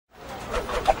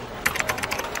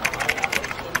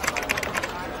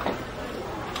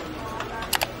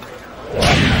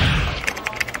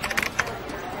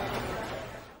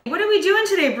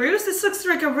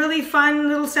like a really fun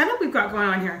little setup we've got going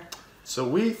on here. So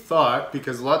we thought,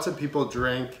 because lots of people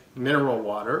drink mineral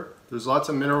water, there's lots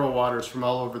of mineral waters from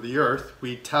all over the earth,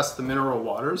 we test the mineral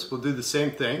waters. We'll do the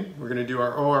same thing. We're going to do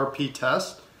our ORP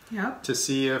test to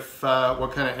see if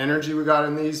what kind of energy we got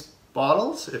in these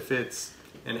bottles, if it's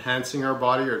enhancing our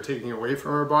body or taking away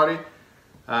from our body.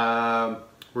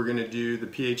 We're going to do the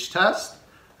pH test.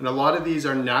 And a lot of these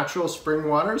are natural spring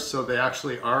waters, so they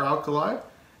actually are alkali.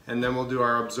 And then we'll do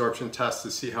our absorption test to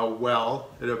see how well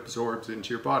it absorbs into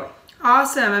your body.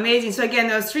 Awesome, amazing. So again,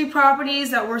 those 3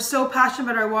 properties that we're so passionate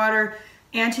about our water: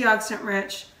 antioxidant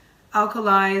rich,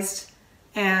 alkalized,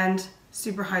 and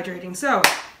super hydrating. So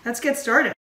let's get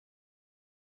started.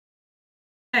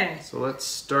 Okay. So let's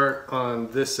start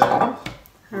on this end.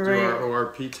 We'll do our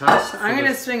ORP test. So I'm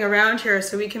going to swing around here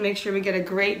so we can make sure we get a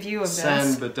great view of this.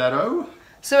 𝗪𝘁𝗲𝗿𝗹.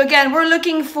 So again, we're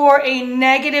looking for a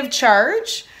negative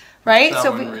charge, right? What's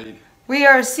so that one read? we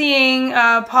are seeing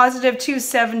positive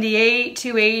 278,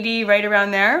 280, right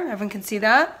around there. Everyone can see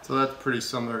that? So that's pretty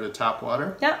similar to tap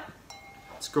water. Yeah.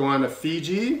 Let's go on to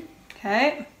Fiji.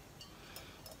 Okay.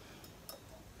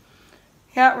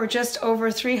 Yeah, we're just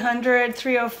over 300,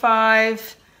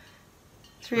 305,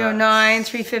 309,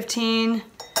 315. Okay.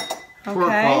 Poor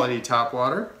quality tap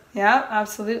water. Yeah,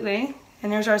 absolutely.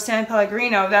 And there's our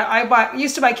𝗪𝗵𝗲𝗿 that I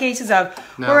used to buy cases of.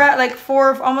 No. We're at like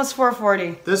almost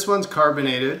 440. This one's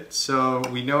carbonated, so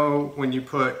we know when you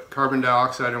put carbon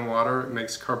dioxide in water, it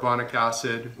makes carbonic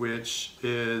acid, which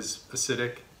is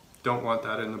acidic. Don't want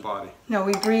that in the body. No,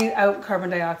 we breathe out carbon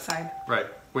dioxide. Right,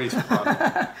 waste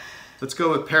product. Let's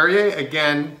go with 𝗪𝗲𝗄.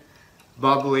 Again,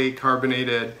 bubbly,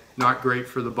 carbonated, not great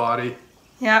for the body.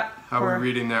 Yeah. How are we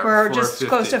reading that? We're just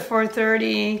close to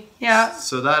 430. Yeah.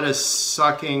 So that is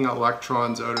sucking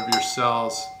electrons out of your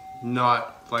cells,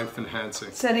 not life enhancing.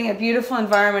 Setting a beautiful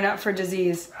environment up for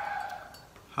disease.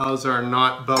 How's our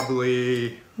not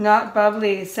bubbly? Not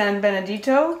bubbly San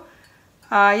Benedito.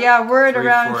 Yeah, we're at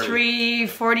around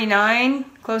 349,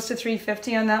 close to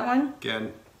 350 on that one.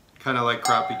 Again, kind of like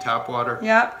crappy tap water.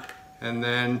 Yep. And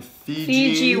then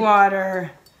Fiji water.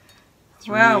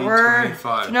 Wow, you're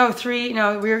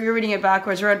reading it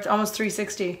backwards. We're at almost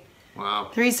 360.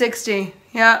 Wow. 360,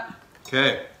 yeah.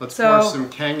 Okay, let's pour some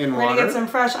Kangen water. We're gonna get some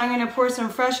fresh, I'm gonna pour some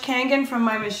fresh Kangen from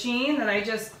my machine that I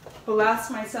just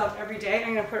bless myself every day.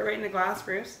 I'm gonna put it right in the glass,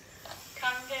 Bruce.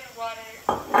 Kangen water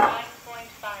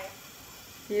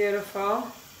 9.5. Beautiful.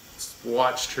 Let's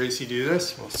watch Tracy do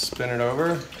this. We'll spin it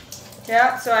over.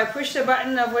 Yeah, so I push the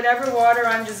button of whatever water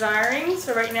I'm desiring.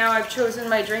 So right now I've chosen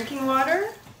my drinking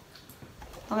water.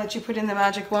 I'll let you put in the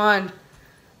magic wand.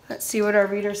 Let's see what our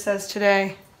reader says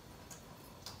today.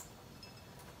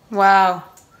 Wow.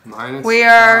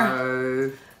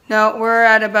 -5. No, we're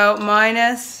at about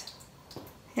minus.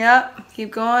 Yep,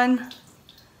 keep going.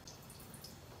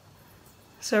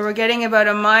 So we're getting about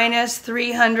a minus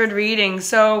 300 reading.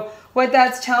 So what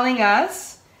that's telling us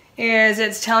is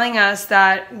it's telling us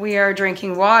that we are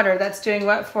drinking water. That's doing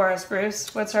what for us,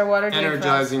 Bruce? What's our water doing?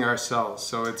 Energizing our cells.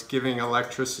 So it's giving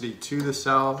electricity to the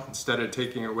cell instead of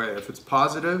taking it away. If it's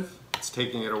positive, it's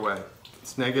taking it away. If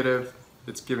it's negative,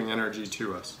 it's giving energy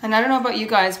to us. And I don't know about you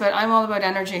guys, but I'm all about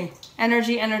energy.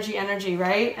 Energy, energy, energy,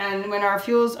 right? And when our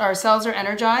cells are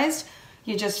energized,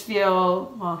 you just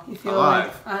feel, well, you feel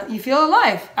alive. You feel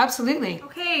alive, absolutely.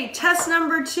 Okay, test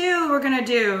number 2 we're gonna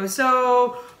do.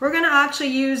 So we're gonna actually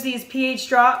use these pH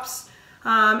drops.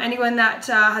 Anyone that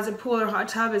has a pool or hot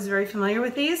tub is very familiar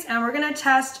with these. And we're gonna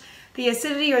test the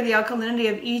acidity or the alkalinity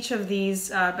of each of these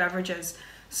beverages.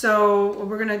 So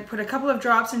we're gonna put a couple of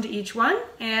drops into each one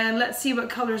and let's see what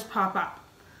colors pop up.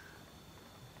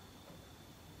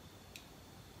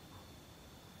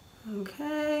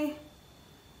 Okay.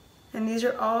 And these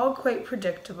are all quite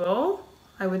predictable,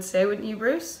 I would say, wouldn't you,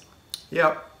 Bruce?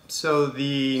 Yep. So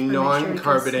the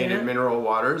non-carbonated mineral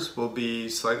waters will be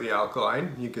slightly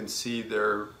alkaline. You can see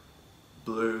they're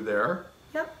blue there.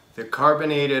 Yep. The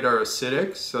carbonated are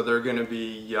acidic, so they're going to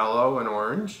be yellow and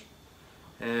orange.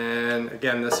 And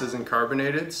again, this isn't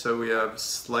carbonated, so we have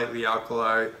slightly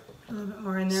alkali. A little bit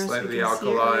more in there, slightly so you can alkali.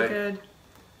 see it really good.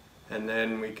 And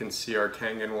then we can see our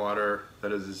Kangen water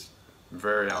that is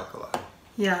very alkali.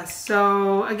 Yes,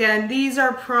 so again, these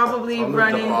are probably running...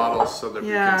 I'll move the bottles so that we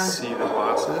can see the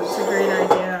glasses. That's a great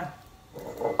idea.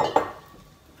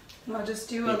 I'll just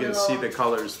do You can see the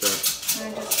colors there.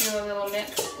 And just do a little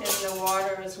mix in the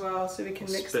water as well so we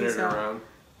can mix these up. Around.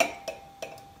 I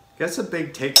guess a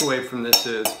big takeaway from this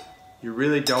is you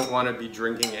really don't want to be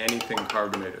drinking anything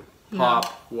carbonated.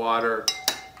 Pop, water,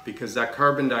 because that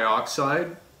carbon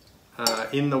dioxide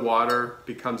in the water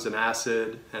becomes an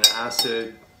acid, and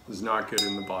acid is not good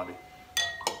in the body.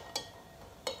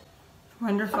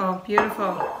 Wonderful,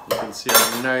 beautiful. You can see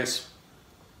a nice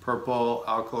purple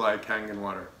alkali Kangen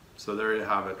water. So there you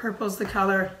have it. Purple's the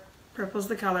color. Purple's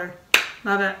the color.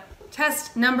 Love it.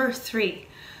 Test number 3.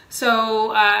 So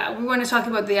we want to talk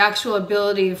about the actual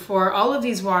ability for all of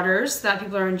these waters that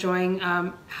people are enjoying,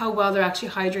 how well they're actually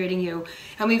hydrating you.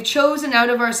 And we've chosen out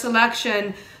of our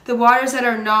selection the waters that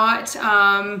are not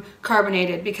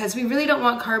carbonated, because we really don't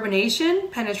want carbonation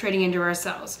penetrating into our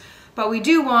cells. But we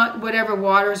do want whatever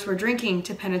waters we're drinking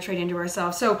to penetrate into our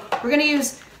cells. So we're going to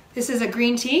use, this is a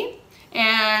green tea,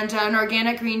 and an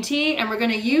organic green tea, and we're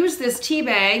going to use this tea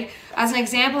bag as an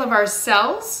example of our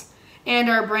cells and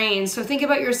our brains. So think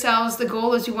about your cells. The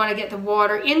goal is we want to get the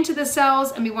water into the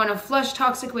cells, and we want to flush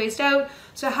toxic waste out.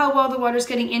 So how well the water is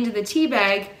getting into the tea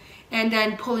bag and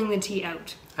then pulling the tea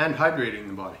out. And hydrating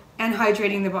the body. And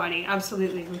hydrating the body,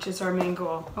 absolutely, which is our main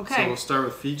goal. Okay. So we'll start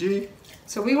with Fiji.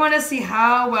 So we want to see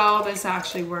how well this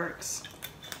actually works.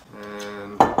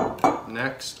 And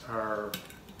next our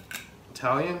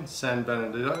Italian,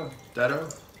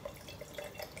 𝗪𝘁𝗲𝗿.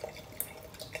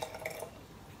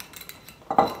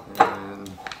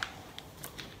 And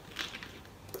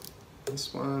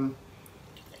this one.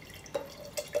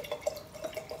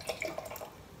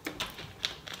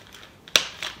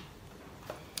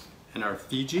 And our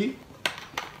Fiji.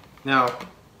 Now,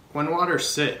 when water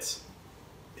sits,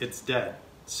 it's dead.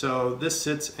 So this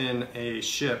sits in a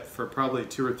ship for probably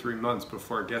 2 or 3 months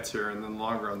before it gets here, and then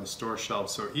longer on the store shelf.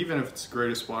 So even if it's the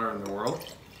greatest water in the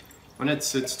world, when it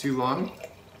sits too long,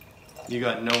 you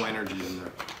got no energy in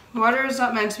there. Water is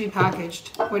not meant to be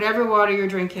packaged. Whatever water you're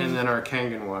drinking. And then our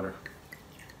Kangen water.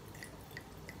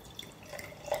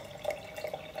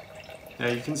 Now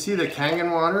you can see the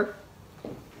Kangen water.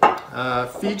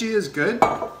 Fiji is good,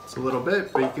 it's a little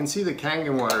bit, but you can see the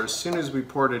Kangen water as soon as we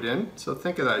poured it in. So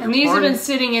think of that. And these have been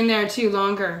sitting in there too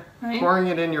longer, right? Pouring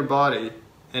it in your body,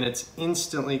 and it's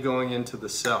instantly going into the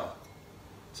cell.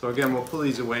 So again, we'll pull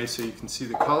these away so you can see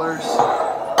the colors.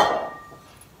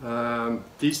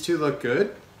 These two look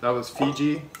good. That was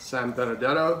Fiji,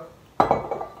 𝗪𝘁𝗲𝗿.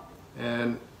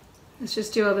 And let's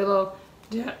just do a little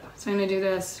dip. So I'm going to do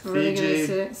this. We're really going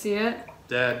to see it.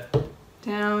 Dead.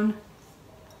 Down.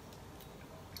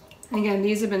 Again,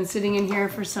 these have been sitting in here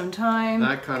for some time.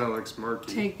 That kind of looks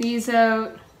murky. Take these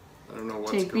out. I don't know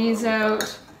what's Take going these on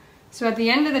out. So at the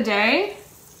end of the day,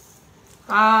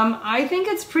 I think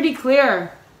it's pretty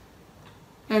clear.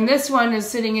 And this one is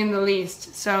sitting in the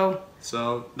least. So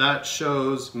that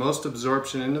shows most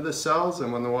absorption into the cells,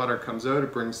 and when the water comes out,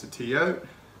 it brings the tea out.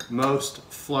 Most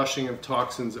flushing of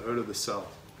toxins out of the cell.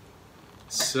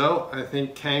 So I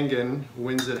think Kangen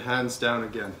wins it hands down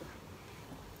again.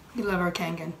 We love our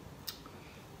Kangen.